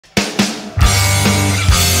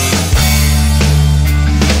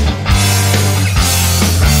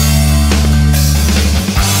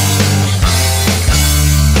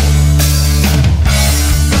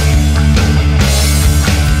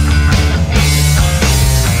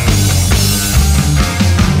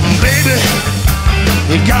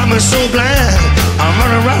so blind. I'm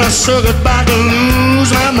running around a circle, about to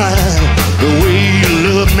lose my mind. The way you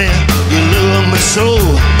love me so.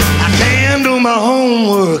 I can't do my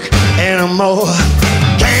homework anymore.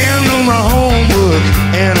 Can't do my homework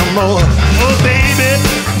anymore. Oh baby,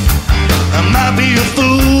 I might be a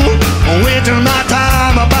fool, wasting my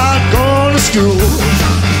time about going to school.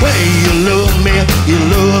 Well, you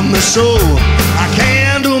love me so. I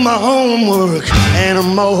can't do my homework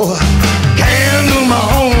anymore. Can't do my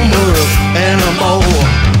homework anymore.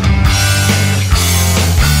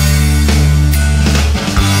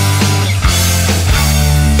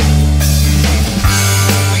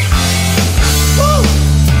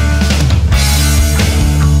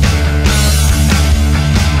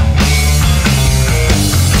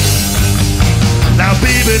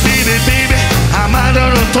 Baby, I might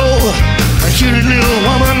have told a cute little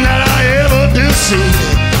woman that I ever did see.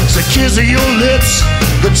 It's the kiss of your lips,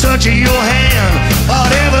 the touch of your hand.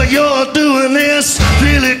 Whatever you're doing is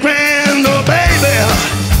really grand. Oh baby,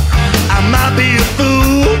 I might be a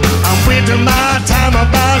fool, I'm wasting my time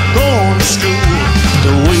about going to school.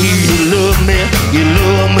 The way you love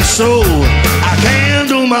me so. I can't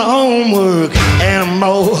do my homework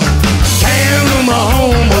anymore. Can't do my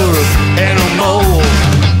homework anymore.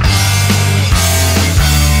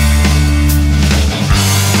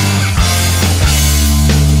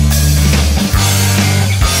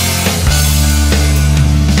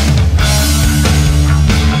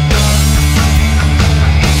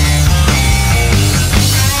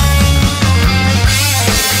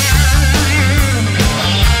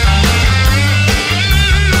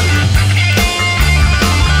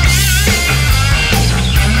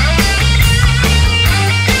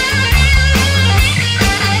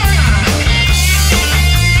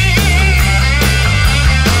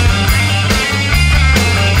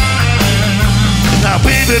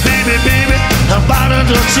 Baby, about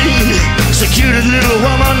to see the cutest little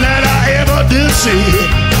woman that I ever did see.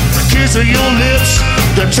 The kiss of your lips,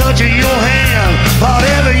 the touch of your hand.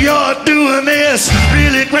 Whatever you're doing is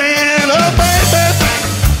really grand. Oh baby,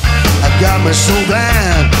 I got me so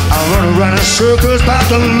blind. I run around in circles, about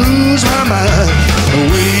to lose my mind. The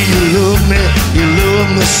way you love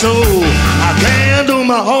me so. I can't do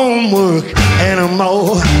my homework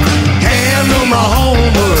anymore. Can't do my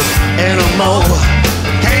homework anymore.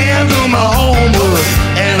 Can't do my homework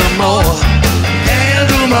anymore. Can't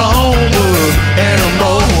do my homework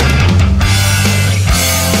anymore.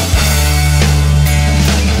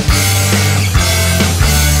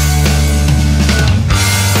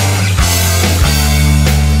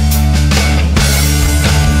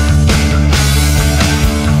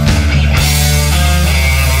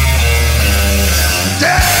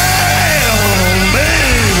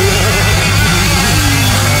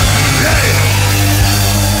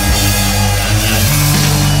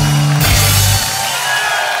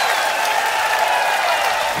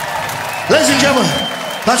 Ladies and gentlemen,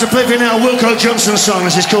 that's a play for you now, Wilco Johnson's song.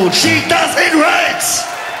 This is called She Does It Right.